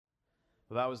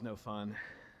Well, that was no fun.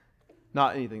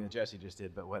 Not anything that Jesse just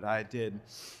did, but what I did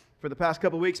for the past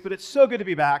couple weeks. But it's so good to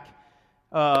be back.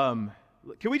 Can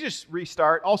we just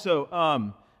restart?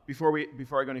 Also, before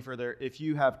I go any further, if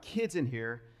you have kids in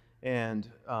here and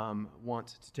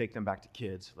want to take them back to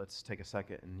kids, let's take a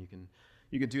second and you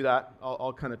can do that.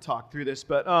 I'll kind of talk through this,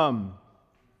 but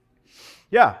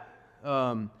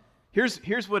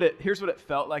here's what it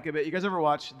felt like a bit. You guys ever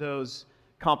watch those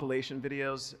compilation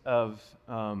videos of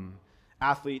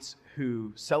athletes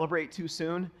who celebrate too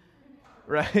soon,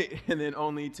 right? And then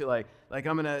only to like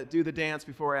I'm gonna do the dance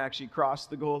before I actually cross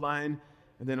the goal line,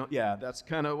 and then that's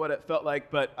kind of what it felt like.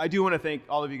 But I do want to thank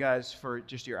all of you guys for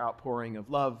just your outpouring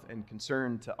of love and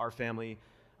concern to our family.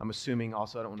 I'm assuming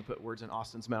also, I don't want to put words in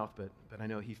Austin's mouth, but I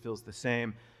know he feels the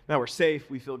same. Now we're safe,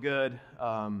 we feel good,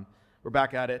 we're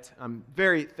back at it. I'm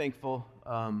very thankful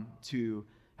to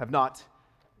have not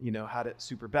had it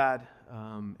super bad,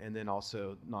 and then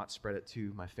also not spread it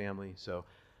to my family. So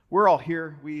we're all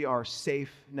here. We are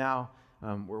safe now.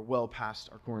 We're well past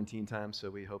our quarantine time, so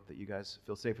we hope that you guys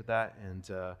feel safe with that.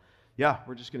 And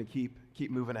we're just going to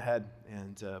keep moving ahead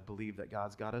and believe that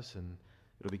God's got us, and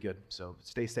it'll be good. So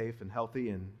stay safe and healthy,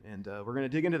 and we're going to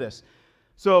dig into this.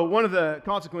 So one of the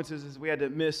consequences is we had to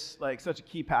miss such a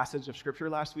key passage of Scripture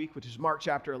last week, which is Mark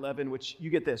chapter 11, which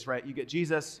you get this, right? You get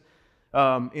Jesus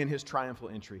in his triumphal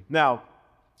entry. Now,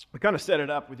 we kind of set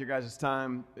it up with your guys'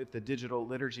 time at the digital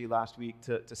liturgy last week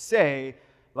to say,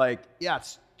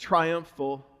 it's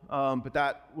triumphal, but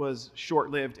that was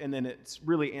short-lived, and then it's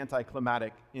really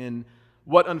anticlimactic in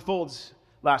what unfolds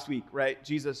last week, right?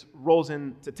 Jesus rolls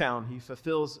into town. He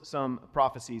fulfills some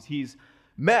prophecies. He's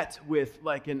met with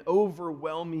an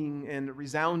overwhelming and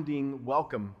resounding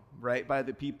welcome, right, by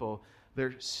the people.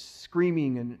 They're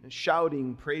screaming and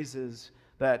shouting praises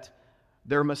that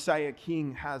their Messiah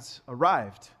King has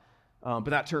arrived. But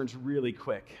that turns really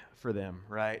quick for them,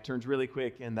 right? Turns really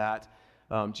quick in that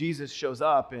Jesus shows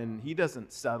up, and he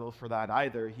doesn't settle for that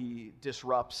either. He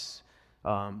disrupts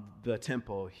the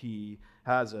temple. He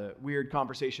has a weird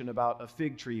conversation about a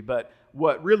fig tree. But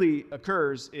what really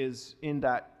occurs is in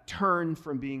that turn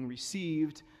from being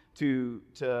received to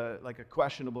a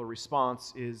questionable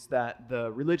response is that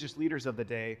the religious leaders of the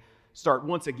day start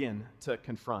once again to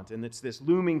confront. And it's this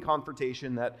looming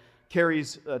confrontation that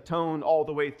carries a tone all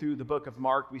the way through the book of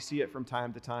Mark. We see it from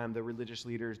time to time. The religious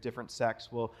leaders, different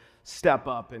sects, will step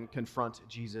up and confront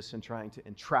Jesus and trying to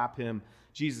entrap him.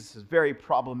 Jesus is very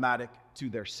problematic to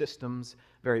their systems,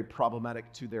 very problematic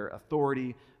to their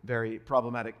authority, very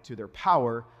problematic to their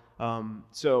power.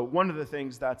 So one of the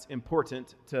things that's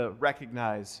important to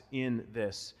recognize in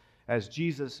this, as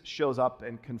Jesus shows up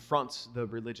and confronts the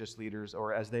religious leaders,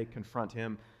 or as they confront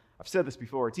him, I've said this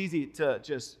before, it's easy to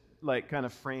just kind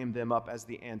of frame them up as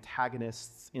the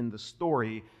antagonists in the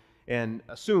story and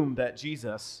assume that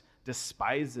Jesus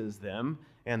despises them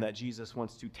and that Jesus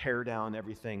wants to tear down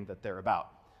everything that they're about.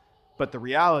 But the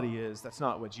reality is that's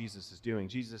not what Jesus is doing.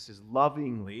 Jesus is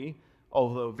lovingly,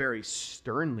 although very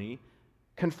sternly,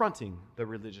 confronting the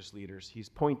religious leaders. He's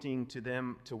pointing to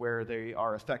them to where they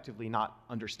are effectively not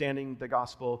understanding the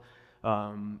gospel,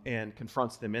 and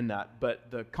confronts them in that. But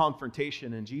the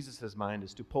confrontation in Jesus' mind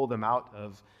is to pull them out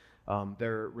of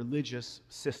their religious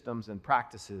systems and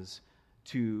practices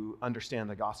to understand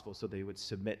the gospel so they would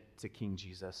submit to King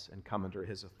Jesus and come under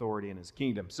his authority and his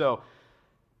kingdom. So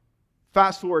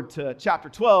fast forward to chapter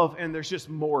 12, and there's just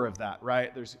more of that,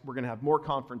 right? We're going to have more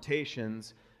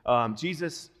confrontations.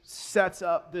 Jesus sets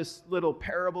up this little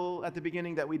parable at the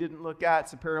beginning that we didn't look at.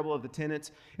 It's a parable of the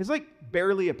tenants. It's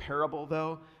barely a parable,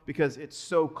 though, because it's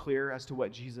so clear as to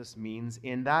what Jesus means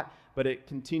in that, but it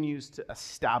continues to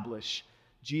establish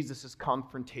Jesus'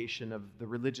 confrontation of the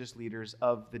religious leaders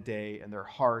of the day and their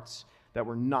hearts that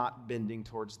were not bending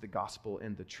towards the gospel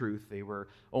and the truth. They were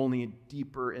only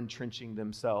deeper entrenching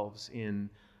themselves in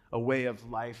a way of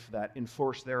life that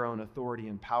enforced their own authority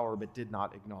and power but did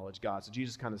not acknowledge God. So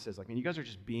Jesus kind of says, you guys are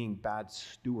just being bad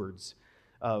stewards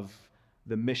of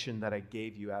the mission that I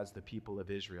gave you as the people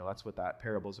of Israel. That's what that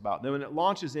parable is about. Then when it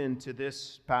launches into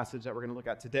this passage that we're going to look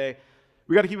at today,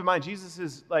 we got to keep in mind Jesus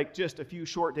is just a few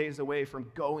short days away from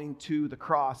going to the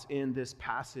cross in this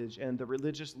passage, and the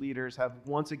religious leaders have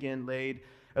once again laid,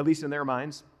 at least in their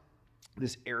minds,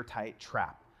 this airtight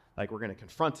trap. We're going to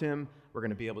confront him, we're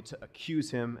going to be able to accuse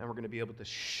him, and we're going to be able to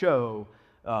show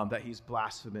that he's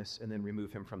blasphemous and then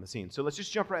remove him from the scene. So let's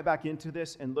just jump right back into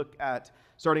this and look at,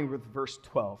 starting with verse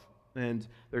 12. And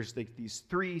there's these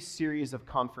three series of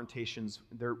confrontations.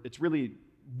 It's really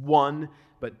one,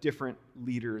 but different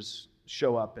leaders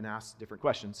show up and ask different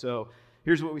questions. So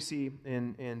here's what we see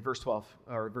in verse 12,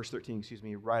 or verse 13,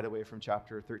 right away from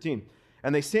chapter 13.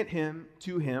 And they sent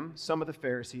to him some of the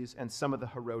Pharisees and some of the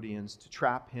Herodians to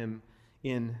trap him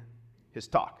in his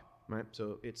talk. Right?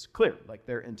 So it's clear, like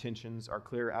their intentions are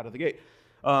clear out of the gate.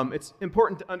 It's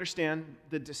important to understand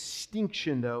the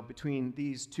distinction, though, between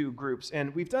these two groups.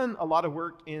 And we've done a lot of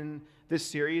work in this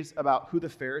series about who the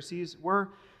Pharisees were.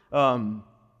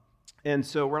 And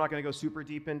so we're not going to go super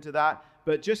deep into that.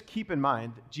 But just keep in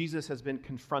mind, Jesus has been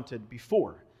confronted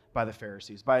before by the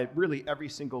Pharisees, by really every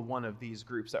single one of these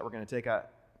groups that we're going to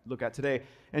look at today.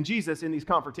 And Jesus, in these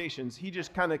confrontations, he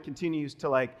just kind of continues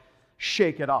to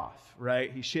shake it off,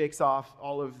 right? He shakes off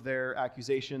all of their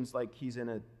accusations like he's in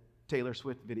a Taylor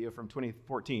Swift video from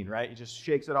 2014, right? He just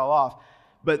shakes it all off.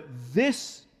 But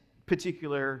this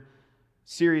particular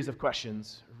series of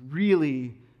questions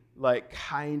really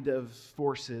kind of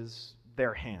forces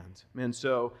their hand. And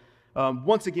so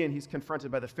once again, he's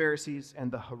confronted by the Pharisees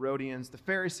and the Herodians. The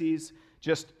Pharisees,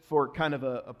 just for kind of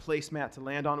a placemat to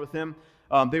land on with them,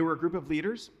 they were a group of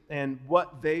leaders, and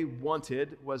what they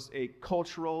wanted was a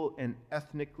cultural and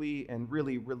ethnically and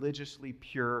really religiously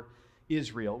pure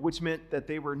Israel, which meant that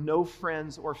they were no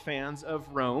friends or fans of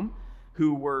Rome,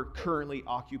 who were currently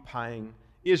occupying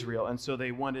Israel. And so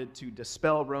they wanted to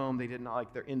dispel Rome. They did not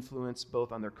like their influence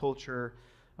both on their culture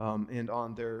and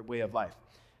on their way of life.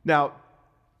 Now,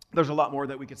 there's a lot more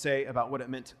that we could say about what it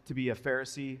meant to be a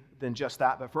Pharisee than just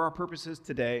that. But for our purposes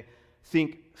today,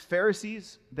 think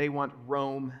Pharisees, they want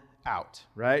Rome out,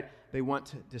 right? They want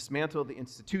to dismantle the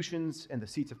institutions and the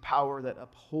seats of power that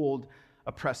uphold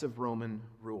oppressive Roman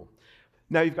rule.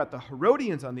 Now you've got the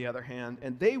Herodians on the other hand,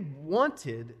 and they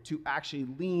wanted to actually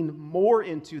lean more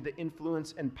into the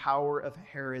influence and power of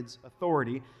Herod's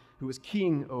authority, who was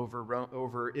king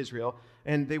over Israel,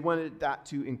 and they wanted that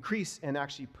to increase and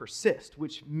actually persist,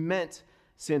 which meant,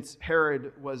 since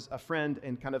Herod was a friend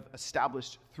and kind of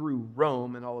established through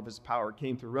Rome and all of his power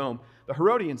came through Rome, the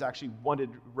Herodians actually wanted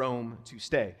Rome to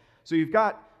stay. So you've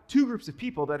got two groups of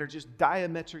people that are just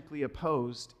diametrically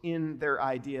opposed in their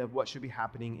idea of what should be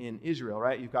happening in Israel,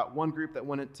 right? You've got one group that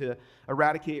wanted to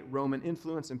eradicate Roman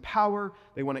influence and power.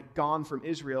 They want it gone from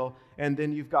Israel. And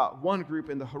then you've got one group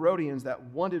in the Herodians that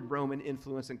wanted Roman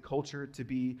influence and culture to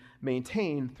be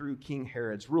maintained through King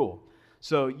Herod's rule.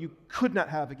 So you could not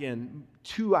have, again,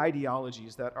 two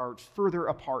ideologies that are further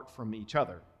apart from each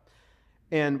other.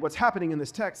 And what's happening in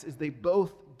this text is they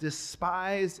both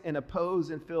despise and oppose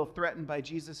and feel threatened by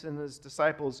Jesus and his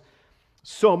disciples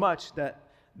so much that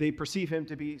they perceive him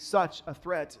to be such a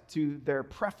threat to their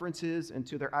preferences and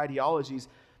to their ideologies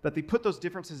that they put those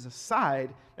differences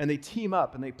aside and they team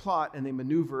up and they plot and they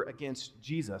maneuver against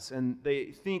Jesus. And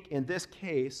they think in this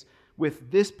case,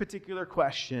 with this particular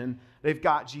question, they've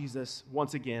got Jesus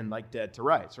once again dead to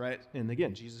rights, right? And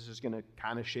again, Jesus is going to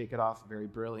kind of shake it off very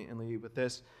brilliantly with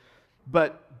this.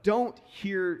 But don't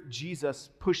hear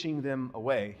Jesus pushing them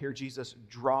away. Hear Jesus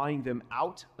drawing them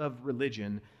out of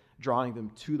religion, drawing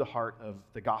them to the heart of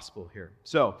the gospel here.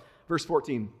 So, verse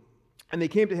 14, and they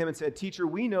came to him and said, "Teacher,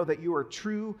 we know that you are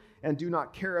true and do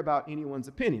not care about anyone's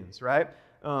opinions," right?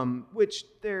 Which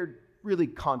they're really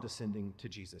condescending to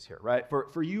Jesus here, right?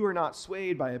 For you are not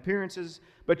swayed by appearances,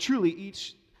 but truly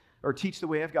teach the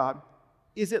way of God.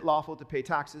 Is it lawful to pay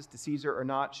taxes to Caesar or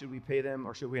not? Should we pay them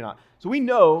or should we not? So we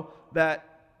know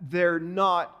that they're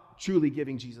not truly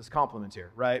giving Jesus compliments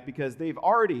here, right? Because they've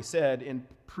already said in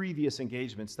previous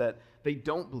engagements that they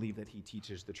don't believe that he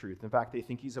teaches the truth. In fact, they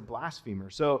think he's a blasphemer.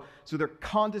 So they're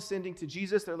condescending to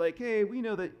Jesus. They're like, hey, we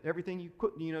know that everything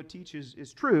you teach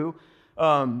is true,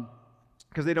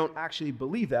 because they don't actually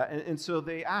believe that. And so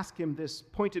they ask him this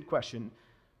pointed question: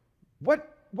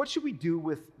 What should we do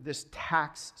with this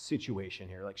tax situation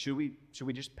here? Should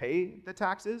we just pay the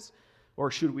taxes or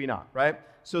should we not, right?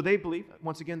 So they believe,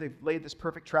 once again, they've laid this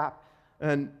perfect trap.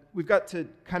 And we've got to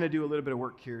kind of do a little bit of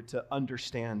work here to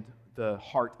understand the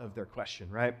heart of their question,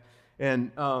 right?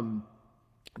 And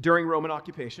during Roman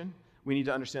occupation, we need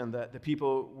to understand that the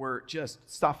people were just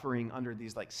suffering under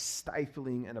these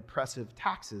stifling and oppressive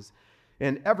taxes.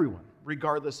 And everyone,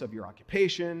 regardless of your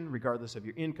occupation, regardless of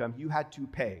your income, you had to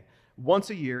pay. Once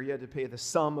a year, you had to pay the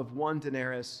sum of 1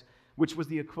 denarius, which was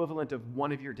the equivalent of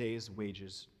one of your day's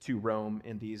wages to Rome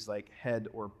in these head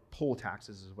or poll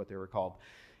taxes is what they were called.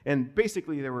 And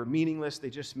basically, they were meaningless. They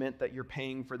just meant that you're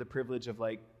paying for the privilege of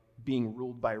being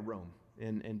ruled by Rome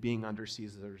and being under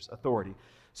Caesar's authority.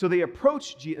 So they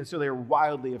approached Jesus, and so they were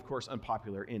wildly, of course,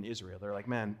 unpopular in Israel. They're like,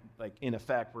 man, in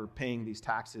effect, we're paying these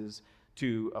taxes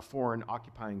to a foreign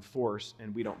occupying force,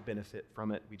 and we don't benefit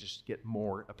from it. We just get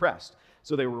more oppressed.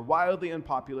 So they were wildly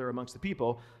unpopular amongst the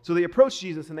people. So they approached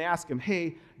Jesus and they asked him,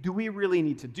 hey, do we really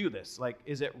need to do this?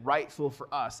 Is it rightful for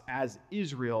us as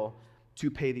Israel to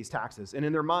pay these taxes. And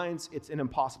in their minds, it's an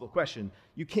impossible question.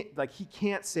 You can't, like, he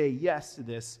can't say yes to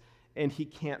this, and he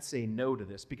can't say no to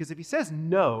this. Because if he says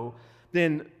no,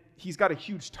 then he's got a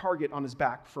huge target on his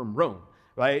back from Rome,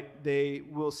 right? They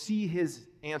will see his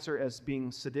answer as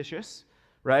being seditious,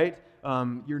 right?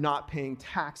 You're not paying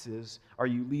taxes. Are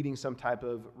you leading some type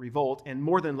of revolt? And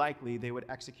more than likely, they would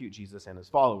execute Jesus and his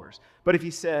followers. But if he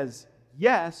says,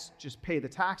 yes, just pay the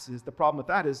taxes, the problem with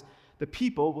that is the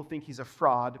people will think he's a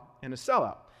fraud and a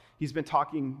sellout. He's been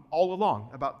talking all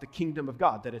along about the kingdom of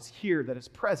God, that it's here, that it's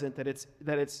present,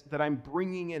 that I'm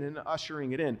bringing it and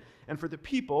ushering it in. And for the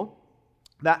people,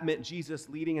 that meant Jesus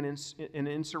leading an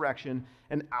insurrection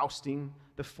and ousting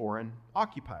the foreign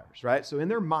occupiers, right? So in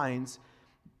their minds,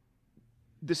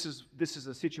 this is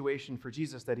a situation for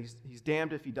Jesus that he's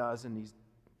damned if he does and he's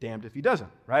damned if he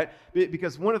doesn't, right?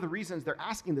 Because one of the reasons they're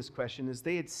asking this question is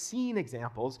they had seen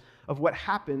examples of what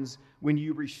happens when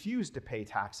you refuse to pay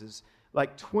taxes.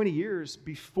 Like 20 years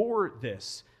before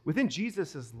this, within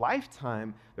Jesus'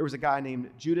 lifetime, there was a guy named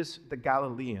Judas the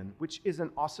Galilean, which is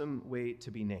an awesome way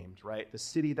to be named, right? The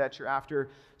city that you're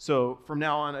after. So from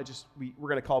now on, we're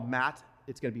going to call Matt,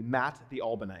 it's going to be Matt the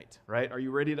Albanite, right? Are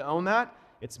you ready to own that?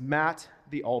 It's Matt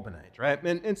the Albanite, right?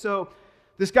 And so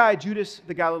this guy, Judas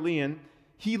the Galilean,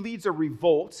 he leads a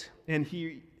revolt, and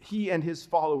he and his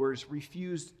followers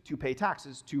refused to pay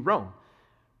taxes to Rome.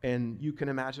 And you can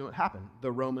imagine what happened.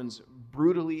 The Romans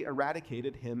brutally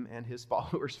eradicated him and his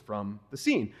followers from the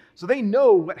scene. So they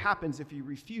know what happens if you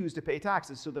refuse to pay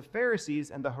taxes. So the Pharisees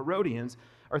and the Herodians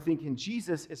are thinking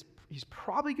he's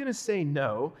probably going to say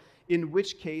no, in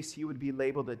which case he would be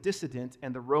labeled a dissident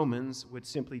and the Romans would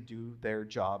simply do their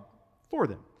job for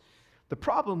them. The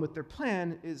problem with their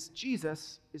plan is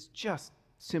Jesus is just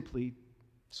simply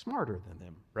smarter than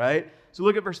them, right? So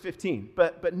look at verse 15.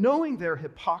 But knowing their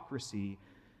hypocrisy,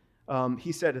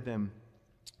 he said to them,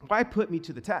 why put me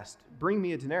to the test? Bring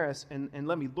me a denarius and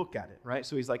let me look at it, right?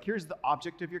 So he's like, here's the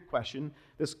object of your question,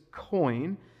 this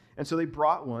coin. And so they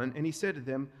brought one, and he said to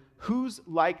them, whose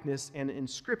likeness and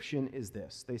inscription is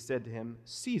this? They said to him,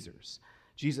 Caesar's.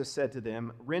 Jesus said to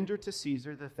them, render to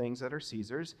Caesar the things that are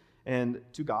Caesar's, and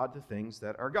to God the things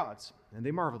that are God's. And they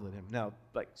marveled at him. Now,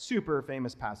 like, super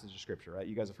famous passage of scripture, right?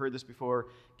 You guys have heard this before.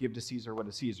 Give to Caesar what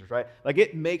is Caesar's, right? Like,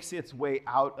 it makes its way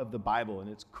out of the Bible, and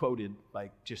it's quoted,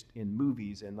 like, just in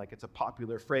movies, and, like, it's a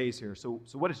popular phrase here. So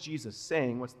what is Jesus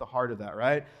saying? What's the heart of that,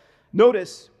 right?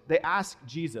 Notice they ask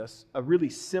Jesus a really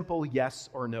simple yes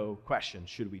or no question.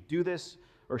 Should we do this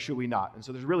or should we not? And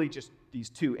so there's really just these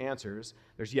two answers.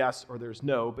 There's yes or there's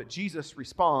no, but Jesus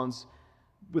responds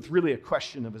with really a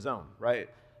question of his own, right?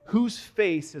 Whose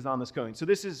face is on this coin? So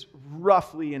this is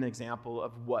roughly an example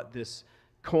of what this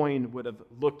coin would have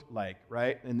looked like,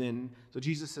 right? And then, so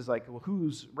Jesus is like, well,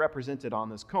 who's represented on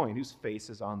this coin? Whose face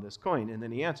is on this coin? And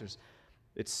then he answers,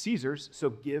 it's Caesar's, so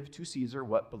give to Caesar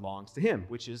what belongs to him,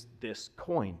 which is this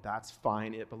coin. That's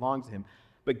fine, it belongs to him.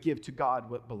 But give to God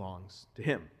what belongs to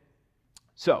him.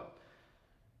 So,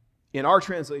 in our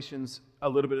translations, a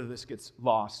little bit of this gets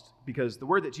lost because the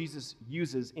word that Jesus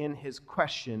uses in his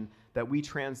question that we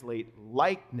translate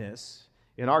likeness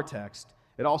in our text,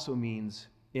 it also means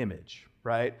image,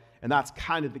 right? And that's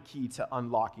kind of the key to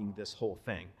unlocking this whole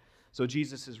thing. So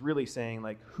Jesus is really saying,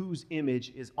 like, whose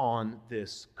image is on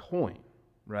this coin,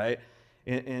 right?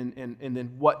 And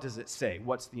then what does it say?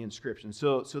 What's the inscription?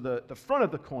 So the front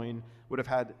of the coin would have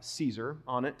had Caesar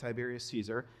on it, Tiberius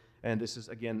Caesar. And this is,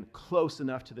 again, close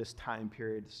enough to this time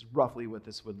period. This is roughly what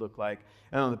this would look like.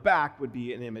 And on the back would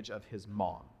be an image of his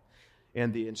mom.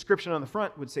 And the inscription on the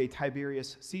front would say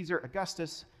Tiberius Caesar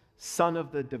Augustus, son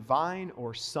of the divine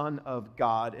or son of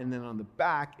God. And then on the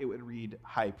back, it would read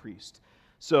high priest.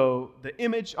 So the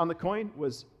image on the coin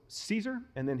was Caesar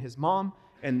and then his mom.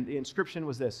 And the inscription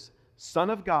was this, son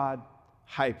of God,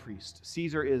 high priest.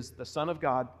 Caesar is the son of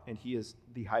God, and he is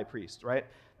the high priest, right?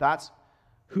 That's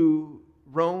who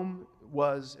Rome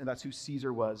was, and that's who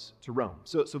Caesar was to Rome.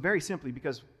 So very simply,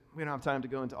 because we don't have time to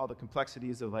go into all the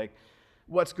complexities of, like,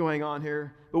 what's going on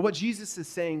here, but what Jesus is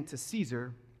saying to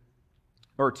Caesar,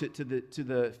 or to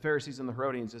the Pharisees and the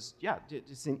Herodians, is, yeah,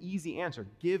 it's an easy answer.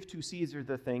 Give to Caesar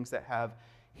the things that have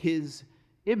his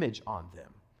image on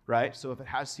them, right? So if it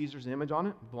has Caesar's image on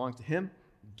it, it belongs to him,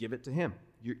 give it to him.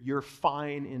 You're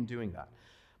fine in doing that.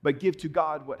 But give to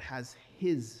God what has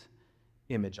his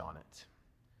image on it.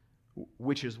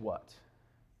 Which is what?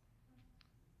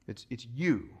 It's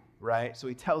you, right? So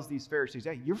he tells these Pharisees,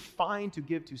 hey, you're fine to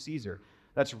give to Caesar.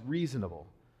 That's reasonable.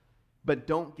 But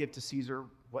don't give to Caesar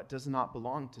what does not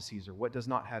belong to Caesar, what does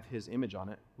not have his image on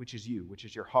it, which is you, which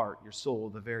is your heart, your soul,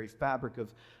 the very fabric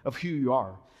of who you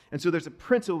are. And so there's a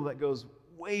principle that goes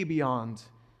way beyond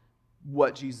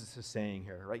what Jesus is saying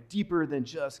here, right? Deeper than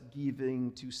just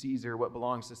giving to Caesar what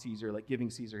belongs to Caesar, like giving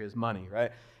Caesar his money,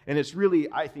 right? And it's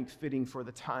really, I think, fitting for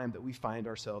the time that we find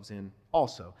ourselves in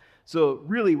also. So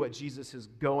really what Jesus is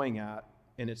going at,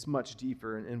 and it's much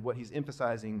deeper, and what he's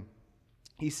emphasizing,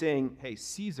 he's saying, hey,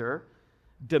 Caesar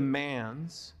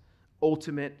demands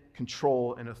ultimate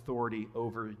control and authority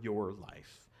over your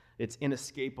life. It's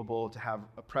inescapable to have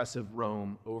oppressive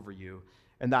Rome over you,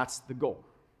 and that's the goal.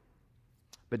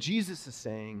 But Jesus is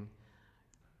saying,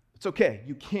 it's okay,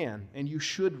 you can and you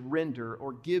should render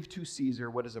or give to Caesar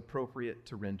what is appropriate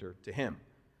to render to him.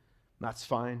 That's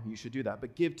fine, you should do that.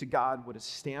 But give to God what is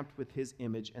stamped with his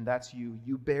image, and that's you.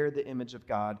 You bear the image of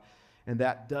God, and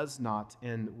that does not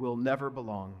and will never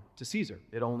belong to Caesar.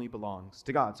 It only belongs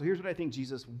to God. So here's what I think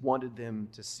Jesus wanted them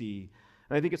to see,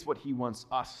 and I think it's what he wants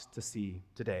us to see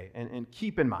today. And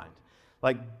keep in mind,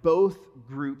 like both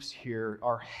groups here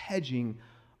are hedging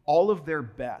all of their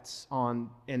bets on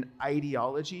an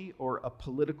ideology or a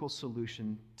political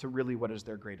solution to really what is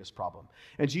their greatest problem.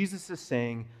 And Jesus is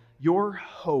saying, your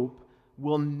hope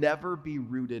will never be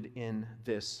rooted in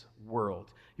this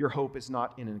world. Your hope is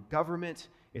not in a government,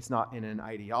 it's not in an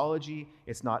ideology,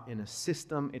 it's not in a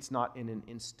system, it's not in an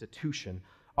institution.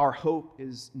 Our hope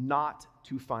is not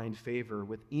to find favor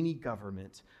with any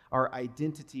government. Our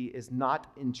identity is not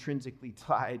intrinsically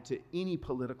tied to any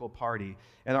political party,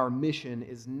 and our mission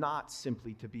is not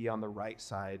simply to be on the right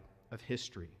side of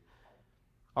history.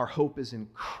 Our hope is in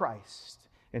Christ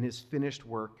and his finished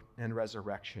work and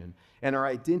resurrection, and our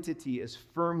identity is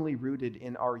firmly rooted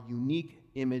in our unique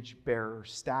image bearer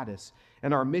status,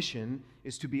 and our mission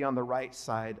is to be on the right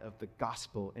side of the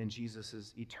gospel and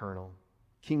Jesus' eternal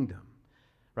kingdom.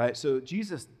 Right? So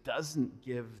Jesus doesn't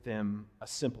give them a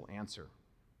simple answer.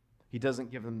 He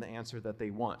doesn't give them the answer that they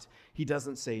want. He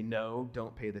doesn't say, no,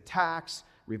 don't pay the tax,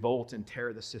 revolt and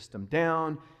tear the system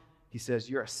down. He says,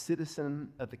 you're a citizen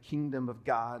of the kingdom of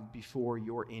God before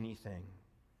you're anything.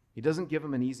 He doesn't give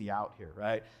them an easy out here,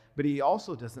 right? But he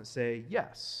also doesn't say,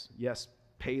 yes,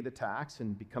 pay the tax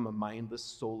and become a mindless,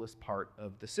 soulless part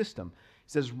of the system. He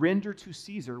says, render to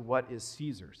Caesar what is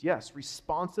Caesar's. Yes,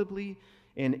 responsibly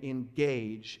and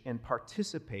engage and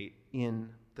participate in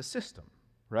the system,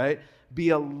 right?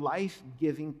 Be a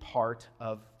life-giving part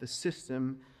of the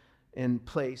system and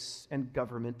place and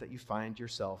government that you find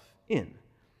yourself in.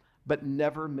 But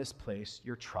never misplace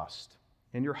your trust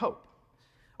and your hope.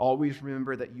 Always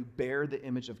remember that you bear the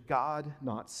image of God,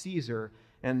 not Caesar.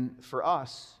 And for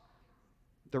us,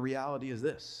 the reality is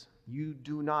this: you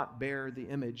do not bear the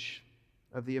image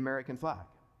of the American flag.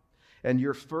 And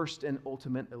your first and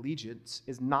ultimate allegiance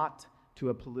is not to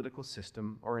a political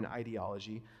system or an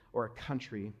ideology or a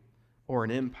country or an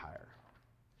empire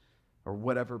or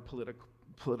whatever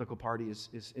political party is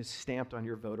stamped on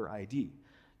your voter ID.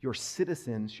 Your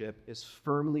citizenship is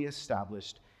firmly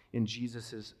established in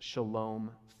Jesus'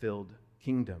 shalom-filled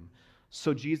kingdom.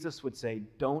 So Jesus would say,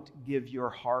 don't give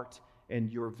your heart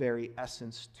and your very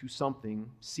essence to something,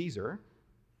 Caesar,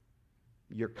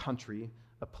 your country,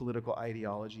 a political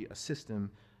ideology, a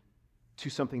system, to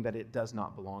something that it does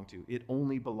not belong to. It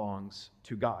only belongs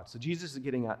to God. So Jesus is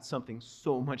getting at something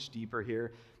so much deeper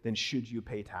here than should you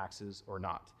pay taxes or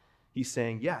not. He's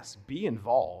saying, yes, be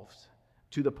involved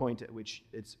to the point at which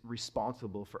it's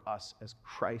responsible for us as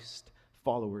Christ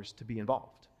followers to be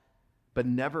involved. But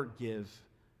never give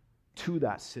to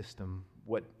that system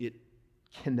what it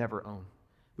can never own,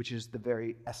 which is the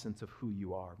very essence of who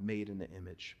you are, made in the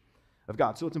image of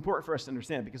God. So it's important for us to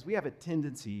understand, because we have a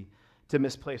tendency to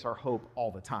misplace our hope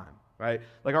all the time, right?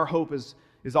 Like our hope is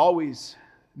always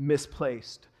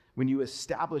misplaced when you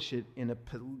establish it in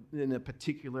a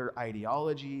particular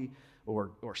ideology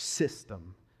or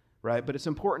system, right? But it's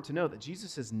important to know that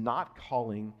Jesus is not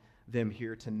calling them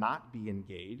here to not be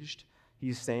engaged.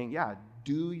 He's saying, yeah,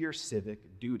 do your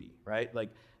civic duty, right? Like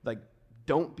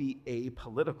don't be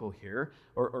apolitical here,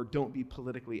 or don't be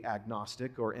politically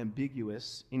agnostic or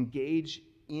ambiguous. Engage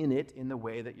in it in the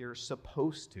way that you're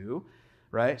supposed to,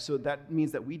 right? So that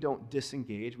means that we don't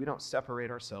disengage, we don't separate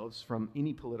ourselves from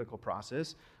any political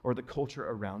process or the culture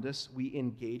around us. We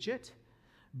engage it,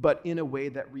 but in a way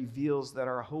that reveals that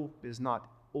our hope is not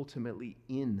ultimately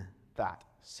in that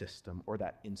system or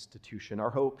that institution. Our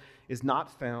hope is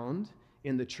not found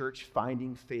in the church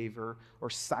finding favor or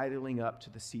sidling up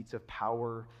to the seats of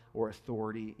power or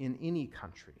authority in any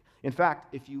country. In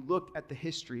fact, if you look at the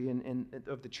history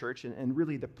of the church and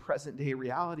really the present day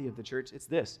reality of the church, it's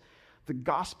this: the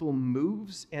gospel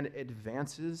moves and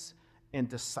advances and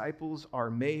disciples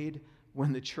are made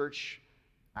when the church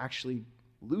actually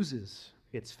loses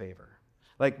its favor.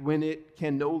 Like when it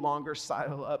can no longer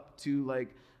sidle up to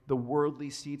like the worldly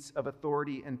seats of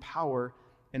authority and power,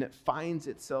 and it finds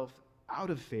itself out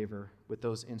of favor with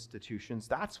those institutions,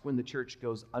 that's when the church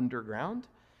goes underground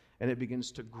and it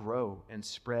begins to grow and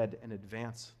spread and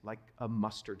advance like a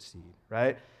mustard seed,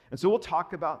 right? And so we'll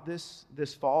talk about this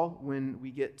fall when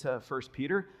we get to 1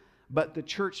 Peter, but the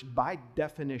church by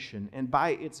definition and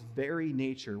by its very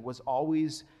nature was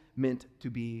always meant to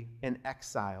be an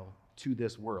exile to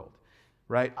this world,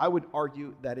 right? I would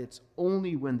argue that it's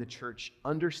only when the church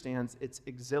understands its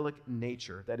exilic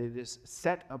nature, that it is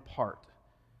set apart,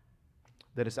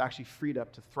 that it's actually freed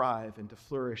up to thrive and to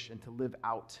flourish and to live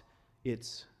out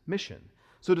its mission.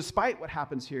 So despite what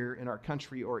happens here in our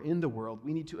country or in the world,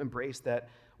 we need to embrace that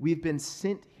we've been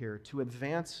sent here to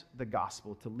advance the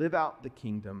gospel, to live out the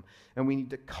kingdom, and we need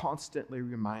to constantly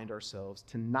remind ourselves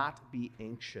to not be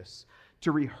anxious,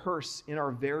 to rehearse in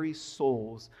our very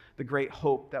souls the great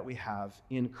hope that we have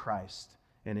in Christ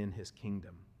and in his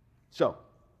kingdom. So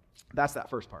that's that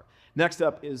first part. Next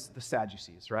up is the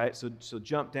Sadducees, right? So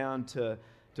jump down to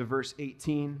verse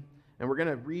 18, and we're going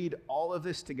to read all of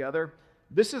this together.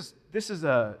 This is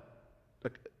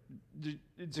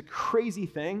it's a crazy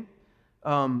thing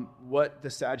what the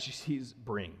Sadducees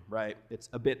bring, right? It's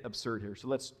a bit absurd here. So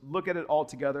let's look at it all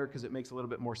together because it makes a little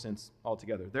bit more sense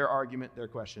altogether. Their argument, their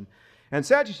question. And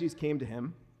Sadducees came to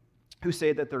him who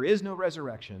say that there is no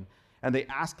resurrection, and they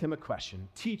asked him a question.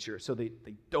 Teacher, so they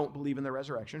don't believe in the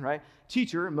resurrection, right?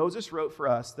 Teacher, Moses wrote for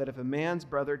us that if a man's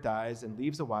brother dies and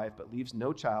leaves a wife but leaves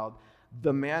no child,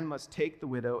 the man must take the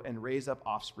widow and raise up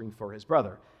offspring for his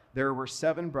brother. There were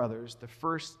 7 brothers. The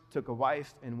first took a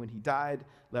wife, and when he died,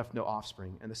 left no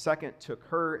offspring. And the second took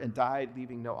her and died,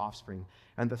 leaving no offspring.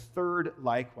 And the third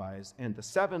likewise. And the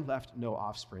 7 left no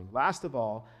offspring. Last of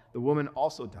all, the woman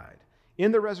also died.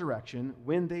 In the resurrection,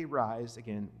 when they rise,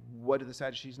 again, what do the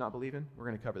Sadducees not believe in? We're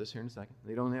going to cover this here in a second.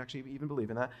 They don't actually even believe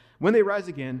in that. When they rise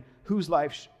again, whose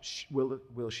life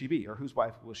will she be, or whose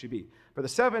wife will she be? For the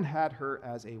 7 had her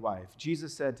as a wife.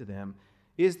 Jesus said to them,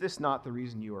 is this not the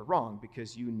reason you are wrong?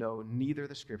 Because you know neither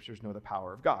the scriptures nor the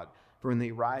power of God. For when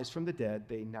they rise from the dead,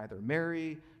 they neither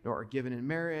marry nor are given in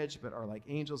marriage, but are like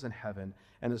angels in heaven.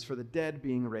 And as for the dead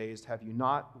being raised, have you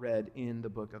not read in the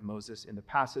book of Moses, in the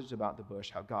passage about the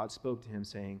bush, how God spoke to him,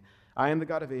 saying, I am the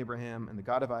God of Abraham, and the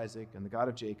God of Isaac, and the God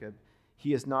of Jacob.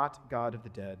 He is not God of the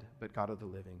dead, but God of the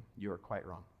living. You are quite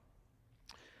wrong.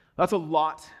 That's a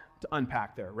lot to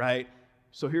unpack there, right?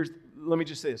 So let me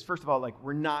just say this. First of all,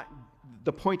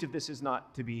 the point of this is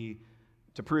not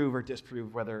to prove or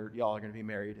disprove whether y'all are going to be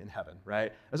married in heaven,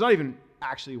 right? That's not even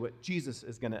actually what Jesus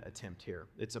is going to attempt here.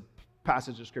 It's a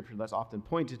passage of scripture that's often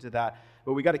pointed to that,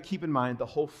 but we got to keep in mind the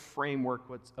whole framework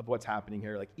of what's happening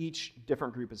here. Like each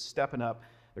different group is stepping up.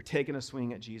 They're taking a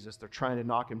swing at Jesus. They're trying to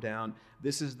knock him down.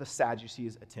 This is the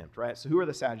Sadducees' attempt, right? So who are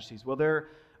the Sadducees? Well, they're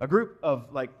a group of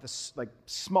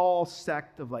small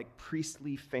sect of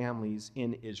priestly families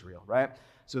in Israel, right?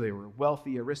 So they were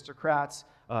wealthy aristocrats.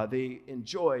 They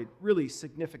enjoyed really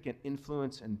significant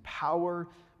influence and power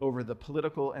over the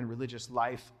political and religious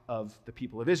life of the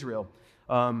people of Israel.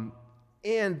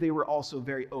 And they were also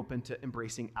very open to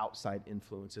embracing outside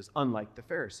influences, unlike the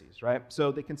Pharisees, right?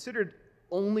 So they considered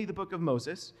only the book of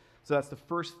Moses, so that's the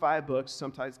first 5 books,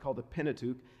 sometimes called the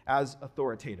Pentateuch, as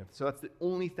authoritative. So that's the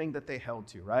only thing that they held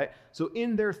to, right? So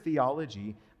in their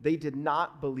theology, they did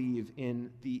not believe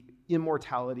in the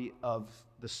immortality of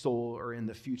the soul or in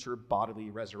the future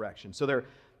bodily resurrection. So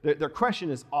their question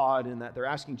is odd in that they're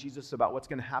asking Jesus about what's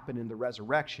going to happen in the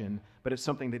resurrection, but it's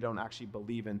something they don't actually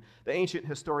believe in. The ancient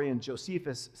historian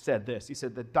Josephus said this. He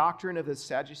said, the doctrine of the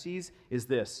Sadducees is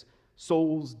this: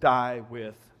 souls die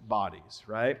with bodies,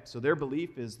 right? So their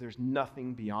belief is there's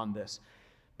nothing beyond this.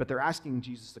 But they're asking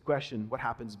Jesus the question, what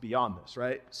happens beyond this,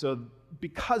 right? So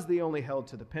because they only held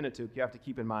to the Pentateuch, you have to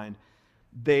keep in mind,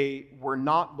 they were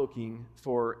not looking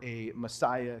for a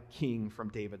Messiah king from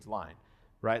David's line,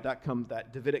 right? That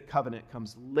Davidic covenant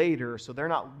comes later, so they're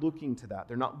not looking to that.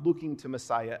 They're not looking to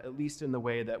Messiah, at least in the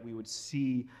way that we would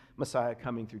see Messiah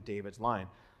coming through David's line.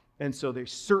 And so they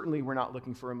certainly were not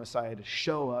looking for a Messiah to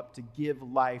show up to give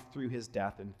life through his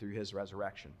death and through his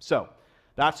resurrection. So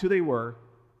that's who they were.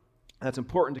 That's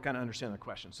important to kind of understand their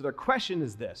question. So their question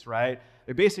is this, right?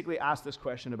 They basically ask this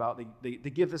question about, they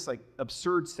give this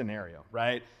absurd scenario,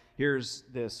 right? Here's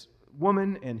this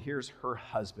woman and here's her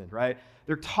husband, right?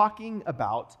 They're talking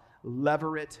about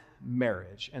levirate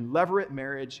marriage. And levirate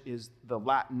marriage is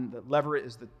levirate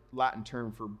is the Latin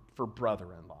term for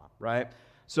brother-in-law, right?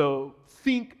 So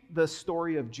think the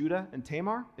story of Judah and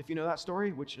Tamar, if you know that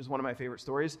story, which is one of my favorite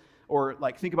stories, Or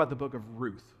like think about the book of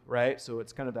Ruth, right? So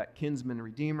it's kind of that kinsman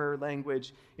redeemer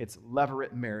language. It's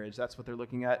levirate marriage. That's what they're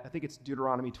looking at. I think it's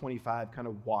Deuteronomy 25 kind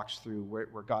of walks through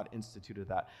where God instituted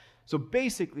that. So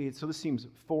basically, so this seems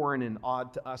foreign and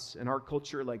odd to us in our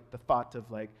culture, like the thought of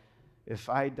like, if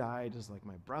I died as like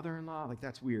my brother-in-law, like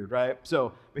that's weird, right?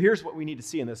 So, but here's what we need to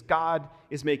see in this. God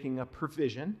is making a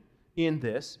provision in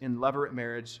levirate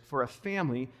marriage, for a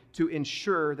family to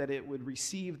ensure that it would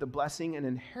receive the blessing and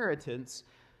inheritance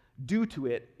due to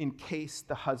it in case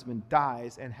the husband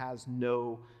dies and has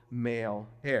no male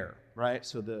heir, right?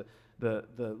 So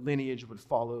the lineage would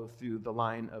follow through the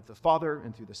line of the father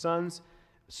and through the sons.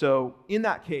 So in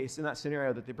that case, in that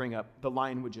scenario that they bring up, the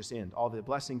line would just end. All the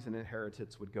blessings and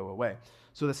inheritance would go away.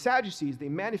 So the Sadducees, they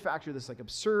manufacture this like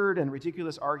absurd and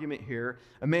ridiculous argument here.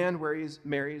 A man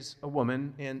marries a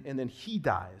woman, and then he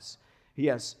dies. He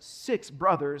has 6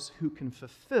 brothers who can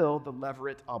fulfill the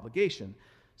levirate obligation.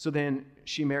 So then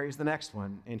she marries the next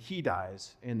one, and he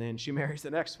dies. And then she marries the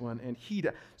next one, and he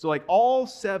dies. So like all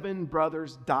 7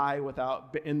 brothers die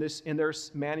without, in their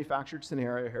manufactured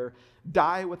scenario here,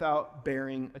 die without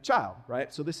bearing a child,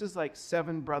 right? So this is like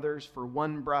 7 brothers for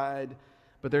one bride,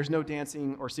 but there's no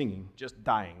dancing or singing, just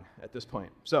dying at this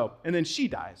point. So, and then she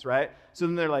dies, right? So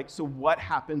then they're like, so what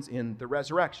happens in the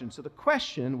resurrection? So the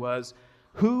question was,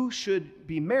 who should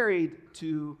be married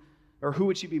to, or who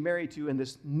would she be married to in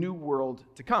this new world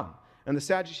to come? And the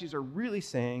Sadducees are really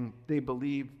saying they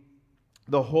believe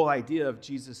the whole idea of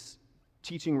Jesus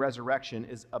teaching resurrection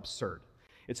is absurd.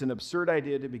 It's an absurd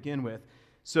idea to begin with.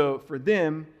 So for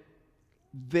them,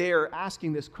 they're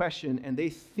asking this question, and they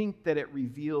think that it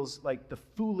reveals like the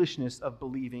foolishness of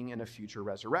believing in a future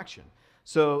resurrection.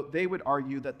 So they would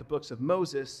argue that the books of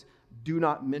Moses do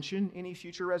not mention any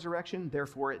future resurrection,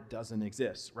 therefore it doesn't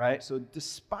exist, right? So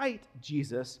despite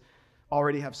Jesus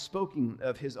already have spoken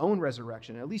of his own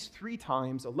resurrection at least 3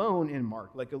 times alone in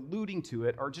Mark, like alluding to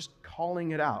it or just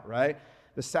calling it out, right?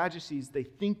 The Sadducees, they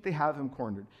think they have him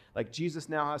cornered. Like Jesus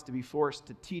now has to be forced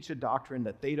to teach a doctrine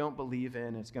that they don't believe in.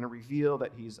 And it's going to reveal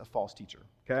that he's a false teacher,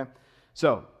 okay?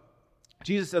 So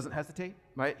Jesus doesn't hesitate,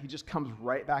 right? He just comes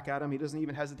right back at them. He doesn't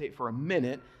even hesitate for a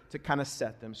minute to kind of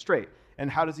set them straight.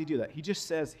 And how does he do that? He just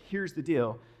says, here's the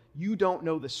deal. You don't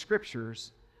know the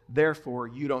scriptures, therefore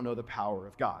you don't know the power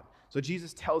of God. So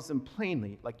Jesus tells them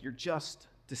plainly, like, you're just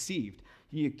deceived.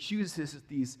 He accuses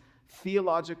these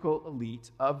theological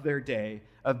elite of their day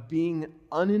of being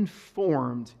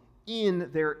uninformed in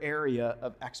their area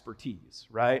of expertise,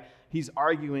 right? He's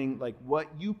arguing, like, what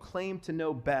you claim to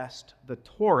know best, the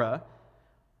Torah,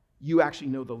 you actually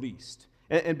know the least.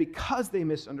 And because they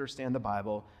misunderstand the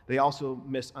Bible, they also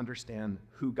misunderstand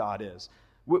who God is,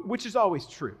 which is always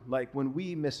true. Like when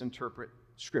we misinterpret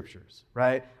scriptures,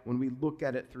 right? When we look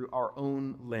at it through our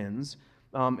own lens,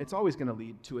 it's always going to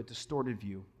lead to a distorted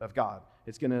view of God.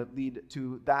 It's going to lead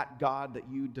to that God that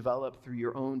you develop through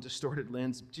your own distorted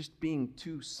lens just being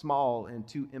too small and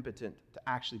too impotent to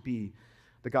actually be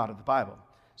the God of the Bible.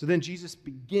 So then Jesus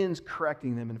begins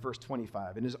correcting them in verse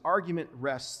 25, and his argument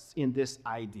rests in this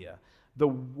idea. The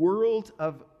world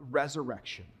of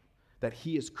resurrection that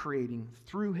he is creating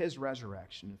through his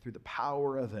resurrection, through the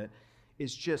power of it,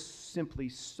 is just simply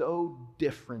so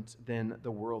different than the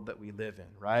world that we live in,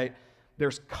 right?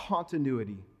 There's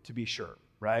continuity, to be sure,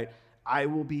 right? I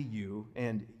will be you,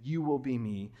 and you will be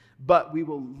me, but we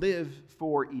will live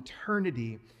for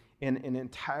eternity in an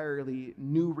entirely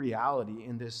new reality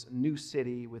in this new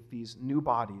city with these new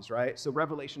bodies, right? So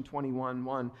Revelation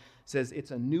 21:1 says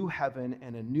it's a new heaven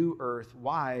and a new earth.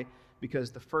 Why? Because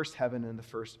the first heaven and the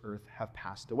first earth have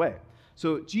passed away.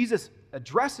 So Jesus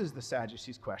addresses the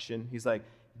Sadducees' question. He's like,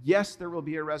 yes, there will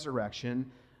be a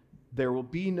resurrection. There will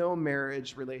be no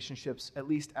marriage relationships, at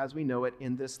least as we know it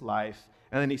in this life.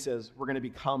 And then he says, we're going to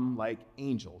become like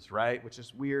angels, right? Which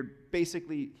is weird.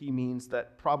 Basically, he means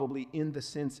that probably in the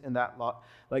sense in that law,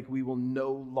 like we will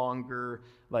no longer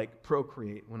like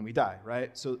procreate when we die,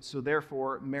 right? So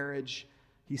therefore, marriage,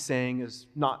 he's saying, is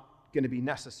not going to be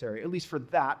necessary, at least for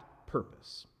that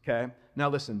purpose, okay? Now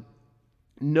listen,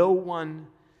 no one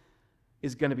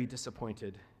is going to be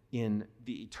disappointed in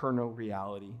the eternal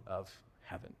reality of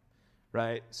heaven.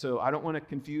 Right? So I don't want to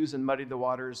confuse and muddy the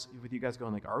waters with you guys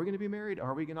going like, are we going to be married?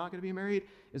 Are we not going to be married?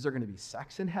 Is there going to be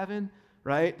sex in heaven?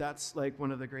 Right? That's like one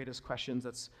of the greatest questions.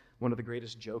 That's one of the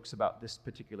greatest jokes about this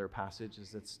particular passage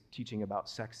is it's teaching about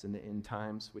sex in the end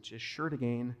times, which is sure to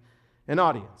gain an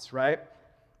audience, right?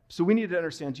 So we need to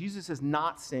understand Jesus is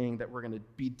not saying that we're going to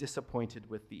be disappointed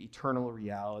with the eternal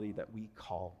reality that we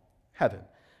call heaven.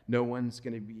 No one's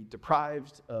going to be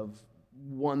deprived of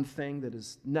one thing that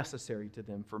is necessary to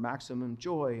them for maximum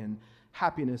joy and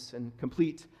happiness and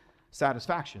complete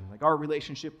satisfaction. Like our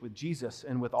relationship with Jesus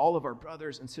and with all of our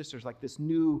brothers and sisters, like this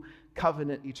new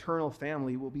covenant, eternal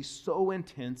family will be so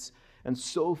intense and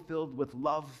so filled with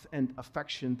love and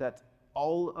affection that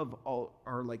all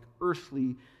our like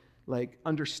earthly like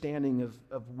understanding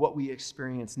of what we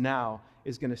experience now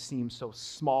is going to seem so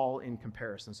small in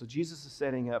comparison. So Jesus is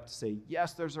setting up to say,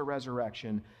 yes, there's a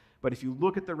resurrection, but if you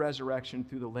look at the resurrection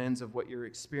through the lens of what you're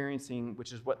experiencing,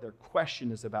 which is what their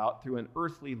question is about, through an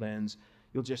earthly lens,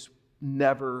 you'll just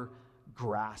never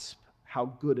grasp how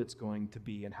good it's going to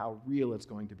be and how real it's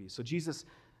going to be. So Jesus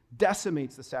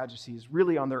decimates the Sadducees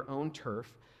really on their own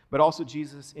turf, but also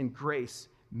Jesus in grace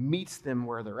meets them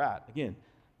where they're at. Again,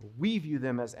 we view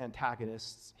them as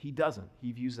antagonists. He doesn't.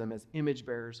 He views them as image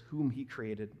bearers whom he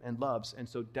created and loves and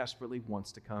so desperately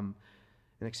wants to come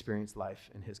and experience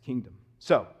life in his kingdom.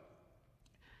 So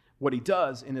what he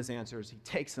does in his answers, he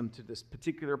takes them to this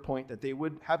particular point that they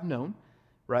would have known,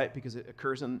 right? Because it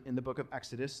occurs in the book of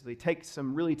Exodus. So they take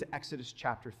them really to Exodus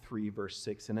chapter 3, verse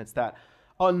 6, and it's that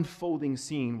unfolding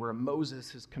scene where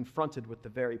Moses is confronted with the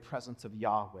very presence of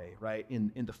Yahweh, right?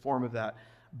 In the form of that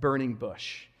burning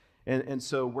bush. And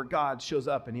so where God shows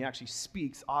up and he actually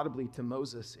speaks audibly to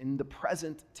Moses in the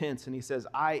present tense, and he says,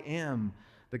 I am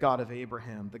the God of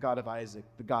Abraham, the God of Isaac,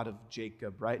 the God of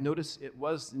Jacob, right? Notice it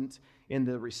wasn't in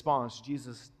the response.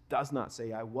 Jesus does not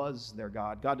say, I was their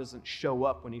God. God doesn't show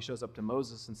up when he shows up to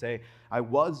Moses and say, I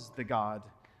was the God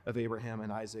of Abraham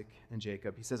and Isaac and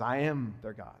Jacob. He says, I am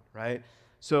their God, right?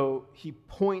 So he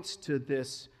points to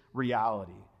this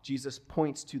reality. Jesus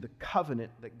points to the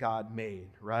covenant that God made,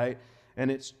 right? And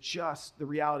it's just, the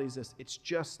reality is this, it's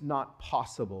just not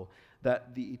possible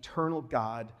that the eternal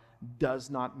God does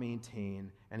not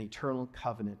maintain an eternal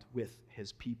covenant with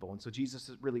his people. And so Jesus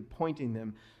is really pointing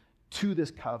them to this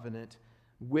covenant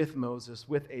with Moses,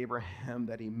 with Abraham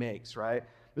that he makes, right?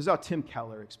 This is how Tim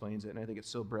Keller explains it, and I think it's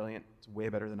so brilliant. It's way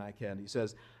better than I can. He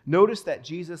says, notice that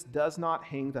Jesus does not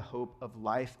hang the hope of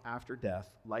life after death,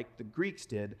 like the Greeks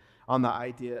did, on the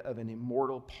idea of an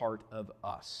immortal part of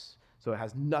us. So it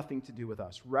has nothing to do with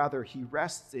us. Rather, he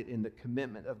rests it in the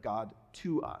commitment of God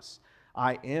to us.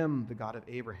 I am the God of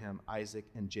Abraham, Isaac,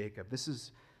 and Jacob. This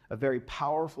is a very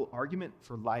powerful argument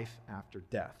for life after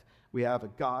death. We have a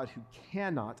God who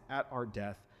cannot, at our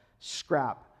death,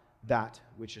 scrap that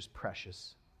which is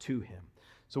precious to him.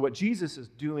 So what Jesus is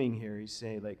doing here, he's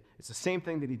saying, like, it's the same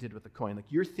thing that he did with the coin. Like,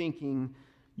 you're thinking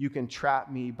you can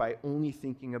trap me by only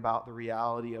thinking about the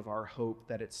reality of our hope,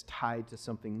 that it's tied to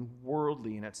something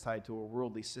worldly and it's tied to a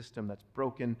worldly system that's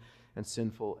broken and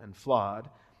sinful and flawed.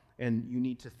 And you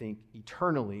need to think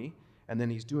eternally. And then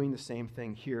he's doing the same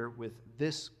thing here with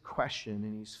this question,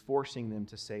 and he's forcing them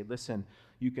to say, listen,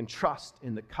 you can trust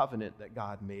in the covenant that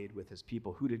God made with his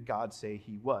people. Who did God say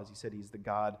he was? He said he's the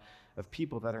God of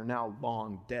people that are now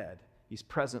long dead. He's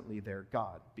presently their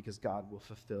God because God will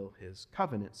fulfill his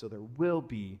covenant. So there will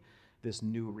be this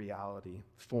new reality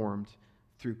formed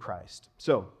through Christ.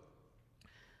 So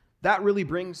that really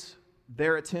brings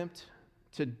their attempt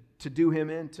to do him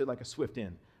into like a swift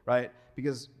end, right?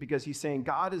 Because he's saying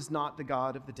God is not the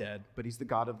God of the dead, but he's the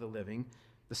God of the living.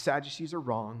 The Sadducees are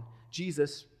wrong.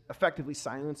 Jesus effectively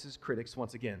silences critics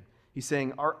once again. He's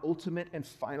saying our ultimate and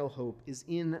final hope is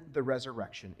in the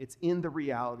resurrection. It's in the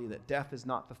reality that death is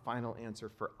not the final answer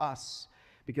for us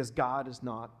because God is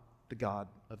not the God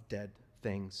of dead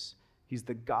things. He's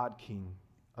the God King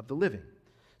of the living.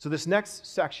 So this next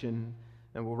section,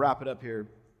 and we'll wrap it up here,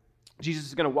 Jesus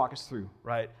is going to walk us through,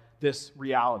 right? This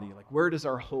reality, like where does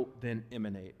our hope then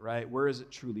emanate, right? Where is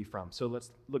it truly from? So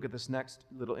let's look at this next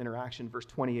little interaction, verse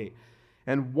 28.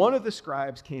 And one of the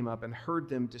scribes came up and heard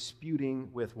them disputing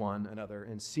with one another,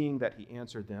 and seeing that he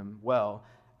answered them well,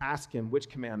 asked him which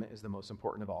commandment is the most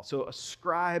important of all. So a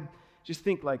scribe, just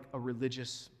think like a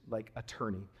religious like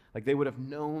attorney. Like they would have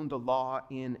known the law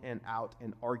in and out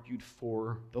and argued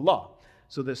for the law.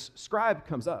 So this scribe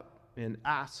comes up and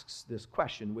asks this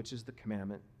question, which is the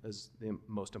commandment is the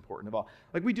most important of all.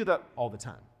 Like we do that all the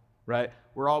time, right?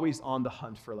 We're always on the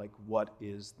hunt for like, what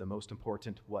is the most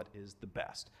important? What is the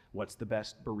best? What's the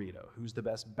best burrito? Who's the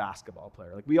best basketball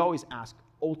player? Like we always ask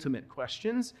ultimate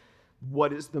questions.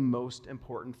 What is the most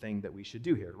important thing that we should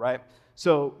do here, right?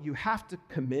 So you have to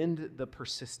commend the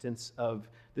persistence of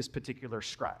this particular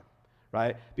scribe,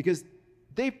 right? Because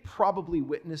they probably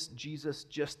witnessed Jesus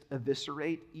just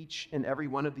eviscerate each and every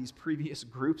one of these previous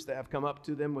groups that have come up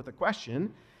to them with a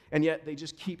question, and yet they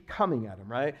just keep coming at him,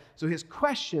 right? So his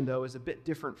question, though, is a bit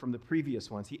different from the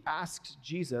previous ones. He asks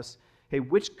Jesus, hey,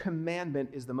 which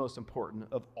commandment is the most important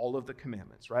of all of the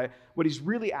commandments, right? What he's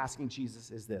really asking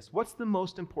Jesus is this: what's the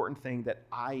most important thing that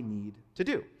I need to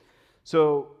do?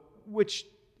 So, which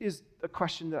is a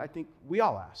question that I think we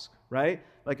all ask, right?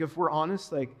 Like if we're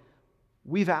honest, like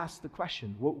we've asked the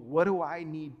question, what do I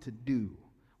need to do?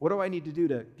 What do I need to do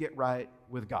to get right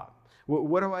with God?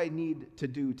 What do I need to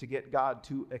do to get God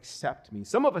to accept me?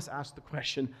 Some of us ask the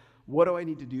question, what do I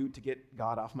need to do to get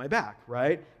God off my back,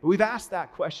 right? But we've asked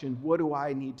that question, what do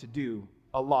I need to do,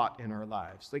 a lot in our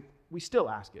lives. Like we still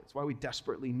ask it. It's why we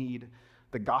desperately need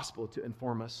the gospel to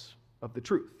inform us of the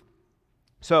truth.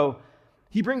 So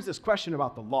he brings this question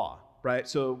about the law, right?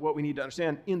 So what we need to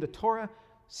understand, in the Torah,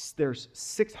 there's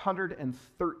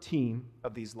 613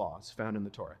 of these laws found in the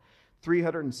Torah.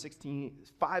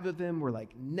 365 of them were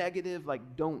like negative,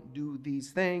 like don't do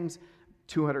these things.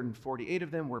 248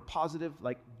 of them were positive,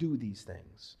 like do these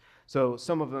things. So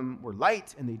some of them were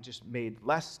light and they just made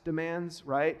less demands,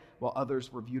 right? While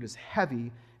others were viewed as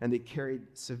heavy and they carried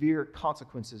severe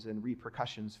consequences and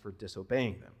repercussions for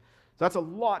disobeying them. So that's a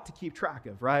lot to keep track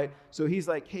of, right? So he's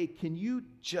like, hey, can you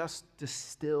just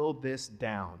distill this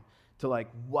down to like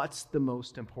what's the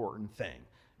most important thing,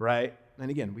 right? And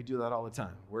again, we do that all the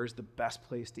time. Where's the best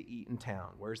place to eat in town?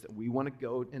 We want to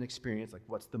go and experience, like,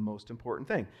 what's the most important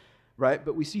thing, right?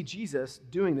 But we see Jesus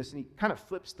doing this, and he kind of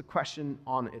flips the question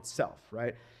on itself,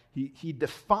 right? He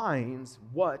defines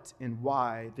what and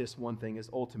why this one thing is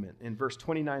ultimate. In verse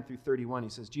 29 through 31, he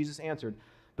says, Jesus answered,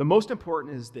 the most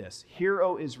important is this: Hear,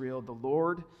 O Israel, the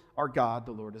Lord our God,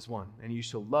 the Lord is one. And you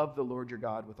shall love the Lord your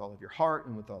God with all of your heart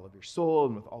and with all of your soul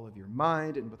and with all of your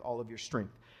mind and with all of your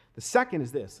strength. The second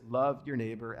is this: love your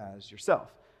neighbor as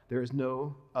yourself. There is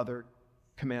no other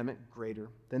commandment greater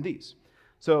than these.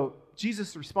 So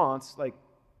Jesus' response, like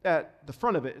at the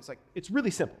front of it, it's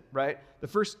really simple, right? The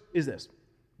first is this: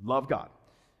 love God.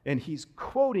 And he's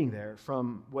quoting there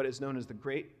from what is known as the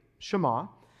Great Shema,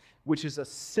 which is a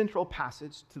central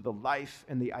passage to the life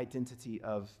and the identity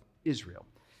of Israel.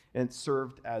 And it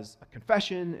served as a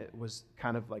confession. It was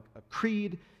kind of like a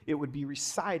creed. It would be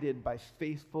recited by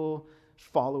faithful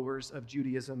followers of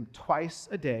Judaism twice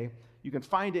a day. You can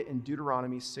find it in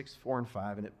Deuteronomy 6, 4, and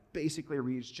 5, and it basically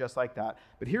reads just like that.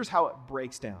 But here's how it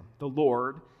breaks down. The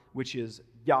Lord, which is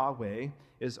Yahweh,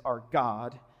 is our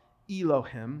God,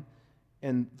 Elohim,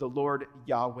 and the Lord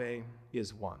Yahweh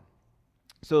is one.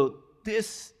 So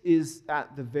this is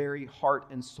at the very heart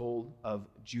and soul of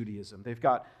Judaism. They've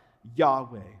got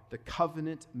Yahweh, the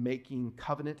covenant-making,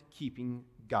 covenant-keeping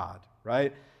God,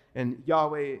 right? And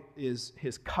Yahweh is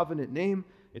his covenant name.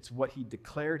 It's what he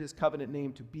declared his covenant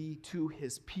name to be to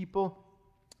his people.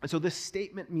 And so this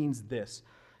statement means this: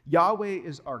 Yahweh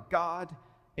is our God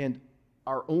and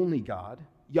our only God.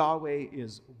 Yahweh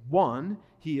is one.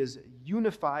 He is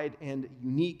unified and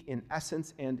unique in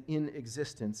essence and in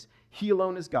existence. He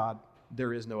alone is God.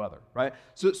 There is no other, right?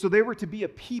 So they were to be a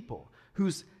people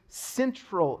whose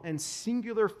central and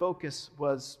singular focus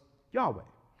was Yahweh.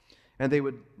 And they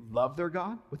would love their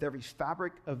God with every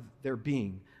fabric of their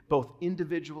being, both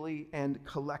individually and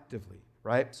collectively,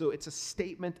 right? So it's a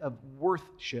statement of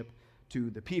worship to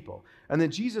the people. And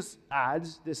then Jesus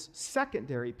adds this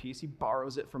secondary piece. He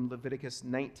borrows it from Leviticus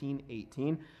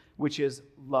 19:18, which is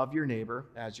love your neighbor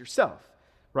as yourself,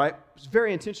 right? It's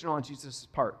very intentional on Jesus'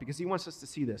 part because he wants us to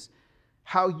see this.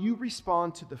 How you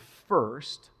respond to the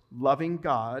first, loving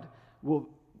God, will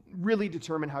really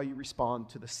determine how you respond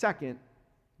to the second,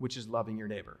 which is loving your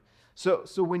neighbor. So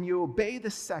when you obey the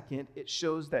second, it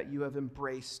shows that you have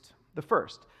embraced the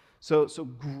first. So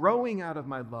growing out of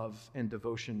my love and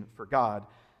devotion for God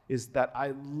is that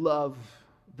I love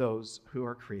those who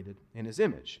are created in his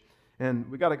image. And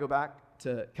we got to go back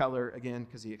to Keller again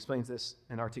because he explains this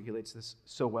and articulates this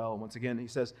so well. Once again, he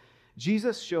says,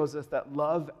 Jesus shows us that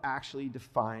love actually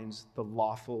defines the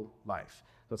lawful life.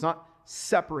 So it's not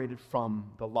separated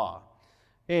from the law.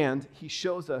 And he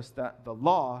shows us that the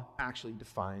law actually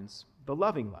defines the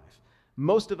loving life.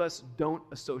 Most of us don't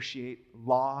associate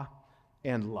law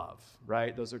and love,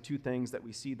 right? Those are two things that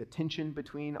we see the tension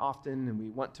between often, and we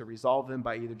want to resolve them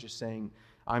by either just saying,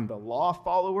 I'm the law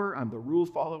follower, I'm the rule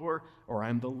follower, or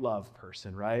I'm the love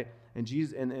person, right? And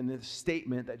Jesus, and the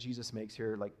statement that Jesus makes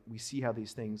here, like we see how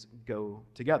these things go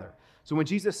together. So when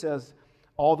Jesus says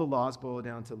all the laws boil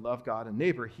down to love God and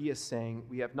neighbor, he is saying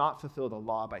we have not fulfilled the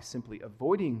law by simply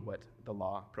avoiding what the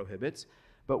law prohibits,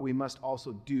 but we must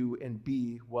also do and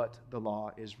be what the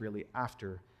law is really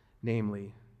after,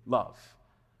 namely love,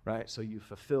 right? So you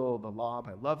fulfill the law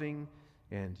by loving,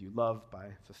 and you love by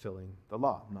fulfilling the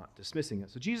law, not dismissing it.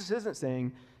 So Jesus isn't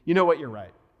saying, you know what, you're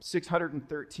right.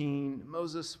 613,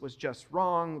 Moses was just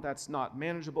wrong. That's not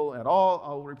manageable at all.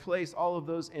 I'll replace all of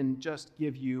those and just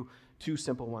give you two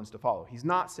simple ones to follow. He's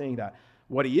not saying that.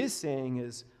 What he is saying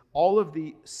is all of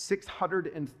the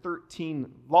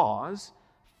 613 laws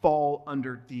fall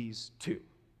under these two,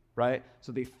 right?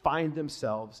 So they find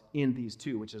themselves in these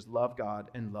two, which is love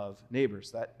God and love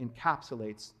neighbors. That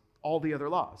encapsulates all the other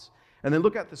laws. And then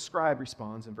look at the scribe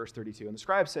responds in verse 32. And the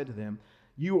scribe said to them,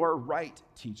 "You are right,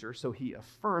 teacher." So he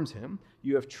affirms him.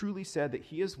 "You have truly said that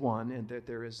he is one and that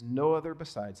there is no other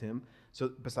besides him. So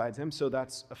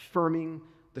that's affirming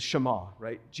the Shema,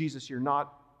 right? Jesus, you're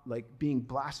not like being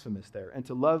blasphemous there. And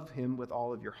to love him with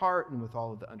all of your heart and with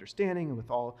all of the understanding and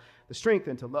with all the strength,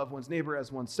 and to love one's neighbor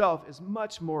as oneself is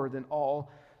much more than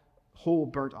all whole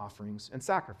burnt offerings and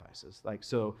sacrifices." Like,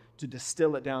 so to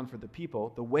distill it down for the people,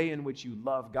 the way in which you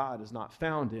love God is not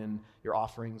found in your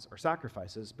offerings or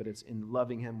sacrifices, but it's in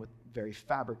loving him with very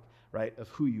fabric, right, of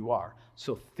who you are.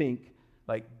 So think,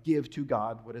 like, give to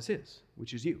God what is his,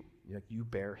 which is you. Like, you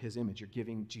bear his image. You're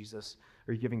giving Jesus,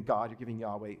 or you're giving God, you're giving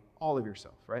Yahweh all of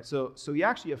yourself, right? So he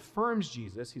actually affirms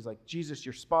Jesus. He's like, "Jesus,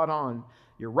 you're spot on.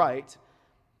 You're right."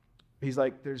 He's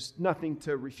like, there's nothing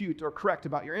to refute or correct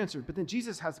about your answer. But then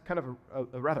Jesus has kind of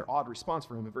a rather odd response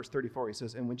for him in verse 34. He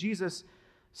says, "And when Jesus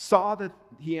saw that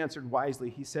he answered wisely,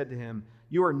 he said to him,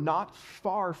 'You are not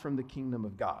far from the kingdom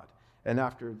of God.' And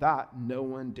after that, no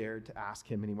one dared to ask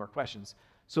him any more questions."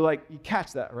 So like, you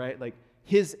catch that, right? Like,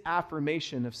 his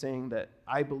affirmation of saying that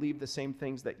I believe the same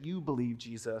things that you believe,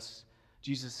 Jesus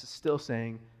is still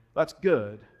saying, that's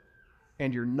good,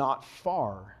 and you're not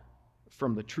far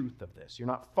from the truth of this. You're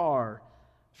not far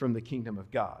from the kingdom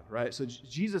of God, right? So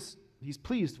Jesus, he's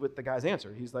pleased with the guy's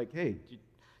answer. He's like, hey,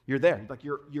 you're there. Like,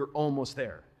 you're almost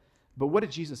there. But what did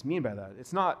Jesus mean by that?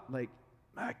 It's not like,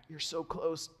 you're so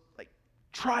close, like,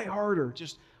 try harder,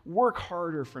 just work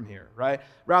harder from here, right?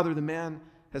 Rather, the man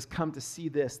has come to see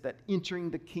this, that entering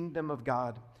the kingdom of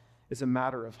God is a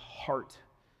matter of heart,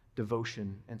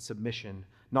 devotion, and submission,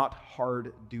 not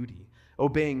hard duty.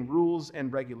 Obeying rules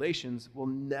and regulations will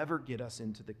never get us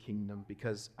into the kingdom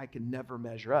because I can never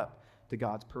measure up to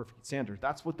God's perfect standard.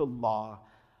 That's what the law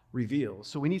reveals.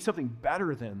 So we need something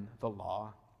better than the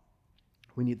law.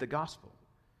 We need the gospel,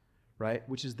 right?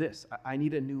 Which is this: I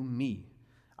need a new me.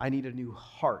 I need a new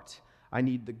heart. I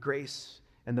need the grace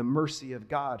and the mercy of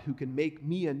God who can make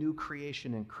me a new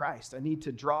creation in Christ. I need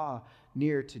to draw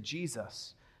near to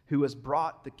Jesus, who has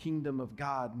brought the kingdom of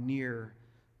God near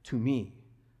to me.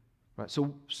 Right?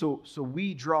 So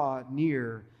we draw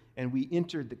near and we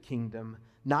enter the kingdom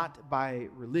not by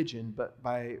religion, but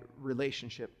by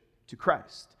relationship to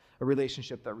Christ, a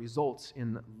relationship that results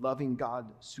in loving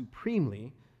God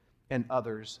supremely and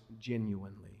others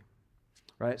genuinely.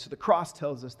 Right? So the cross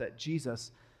tells us that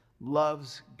Jesus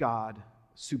loves God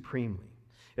supremely.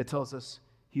 It tells us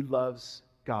he loves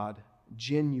God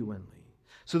genuinely.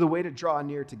 So the way to draw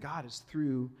near to God is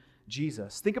through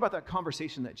Jesus. Think about that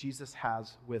conversation that Jesus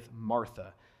has with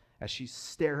Martha as she's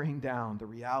staring down the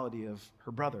reality of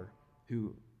her brother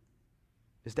who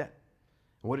is dead.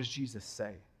 And what does Jesus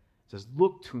say? He says,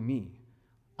 "Look to me.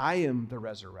 I am the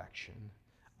resurrection.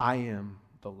 I am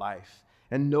the life.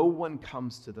 And no one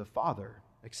comes to the Father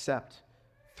except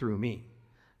through me."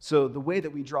 So the way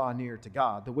that we draw near to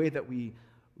God, the way that we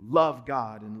love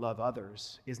God and love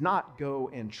others, is not go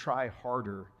and try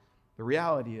harder. The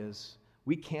reality is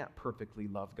we can't perfectly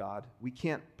love God. We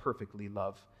can't perfectly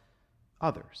love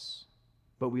others.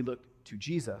 But we look to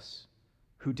Jesus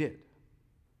who did,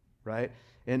 right?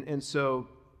 And so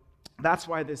that's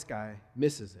why this guy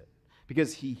misses it.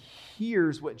 Because he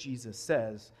hears what Jesus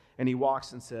says, and he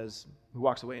walks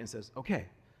away and says, okay,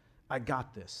 I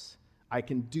got this. I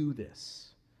can do this.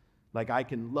 Like, I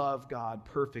can love God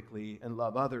perfectly and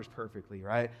love others perfectly,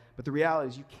 right? But the reality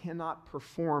is you cannot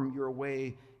perform your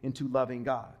way into loving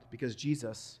God because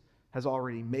Jesus has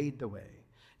already made the way.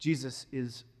 Jesus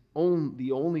is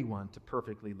the only one to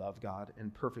perfectly love God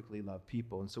and perfectly love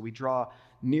people. And so we draw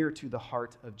near to the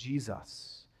heart of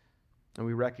Jesus. And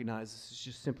we recognize this is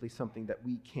just simply something that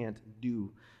we can't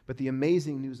do. But the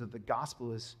amazing news of the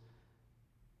gospel is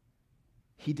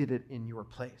he did it in your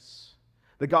place.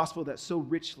 The gospel that so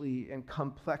richly and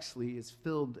complexly is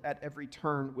filled at every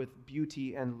turn with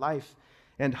beauty and life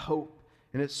and hope.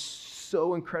 And it's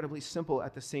so incredibly simple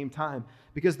at the same time,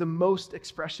 because the most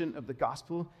expression of the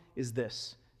gospel is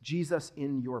this: Jesus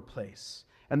in your place.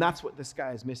 And that's what this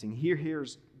guy is missing. He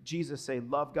hears Jesus say,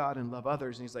 love God and love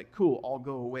others. And he's like, cool, I'll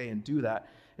go away and do that.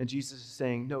 And Jesus is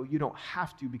saying, no, you don't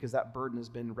have to, because that burden has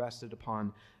been rested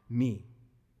upon me.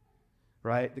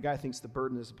 Right? The guy thinks the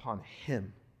burden is upon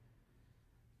him.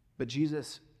 But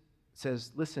Jesus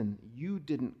says, listen, you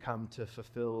didn't come to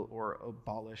fulfill or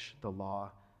abolish the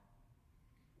law.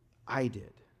 I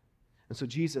did. And so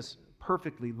Jesus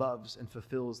perfectly loves and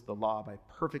fulfills the law by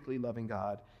perfectly loving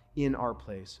God in our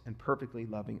place and perfectly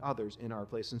loving others in our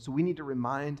place. And so we need to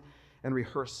remind and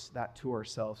rehearse that to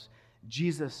ourselves.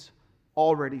 Jesus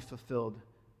already fulfilled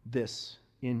this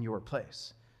in your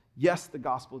place. Yes, the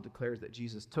gospel declares that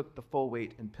Jesus took the full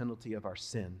weight and penalty of our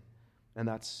sin, and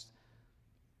that's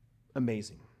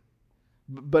amazing.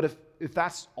 But if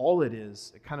that's all it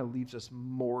is, it kind of leaves us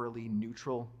morally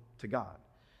neutral to God.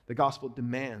 The gospel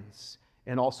demands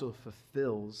and also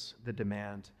fulfills the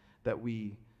demand that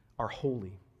we are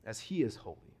holy as he is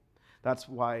holy. That's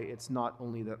why it's not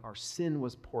only that our sin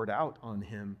was poured out on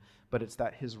him, but it's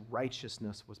that his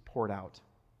righteousness was poured out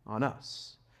on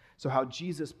us. So how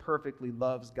Jesus perfectly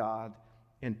loves God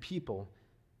and people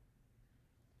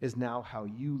is now how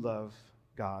you love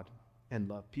God and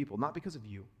love people. Not because of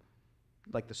you.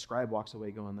 Like the scribe walks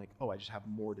away going like, oh, I just have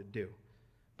more to do.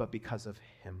 But because of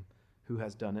him who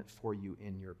has done it for you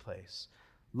in your place.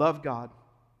 Love God,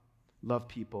 love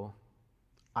people.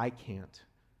 I can't.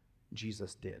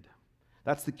 Jesus did.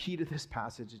 That's the key to this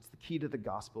passage. It's the key to the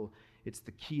gospel. It's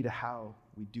the key to how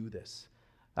we do this.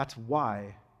 That's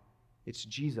why it's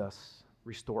Jesus,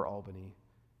 Restore Albany,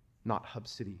 not Hub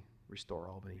City, Restore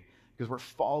Albany. Because we're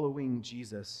following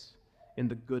Jesus in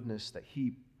the goodness that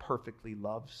he perfectly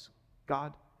loves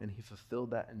God, and he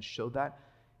fulfilled that and showed that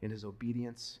in his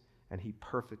obedience, and he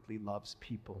perfectly loves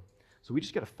people. So we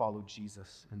just got to follow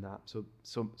Jesus in that.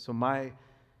 So my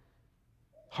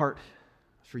heart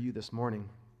for you this morning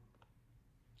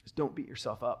is don't beat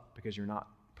yourself up because you're not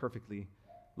perfectly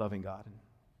loving God and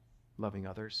loving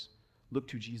others. Look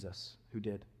to Jesus who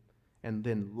did, and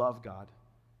then love God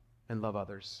and love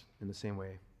others in the same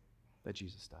way that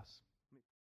Jesus does.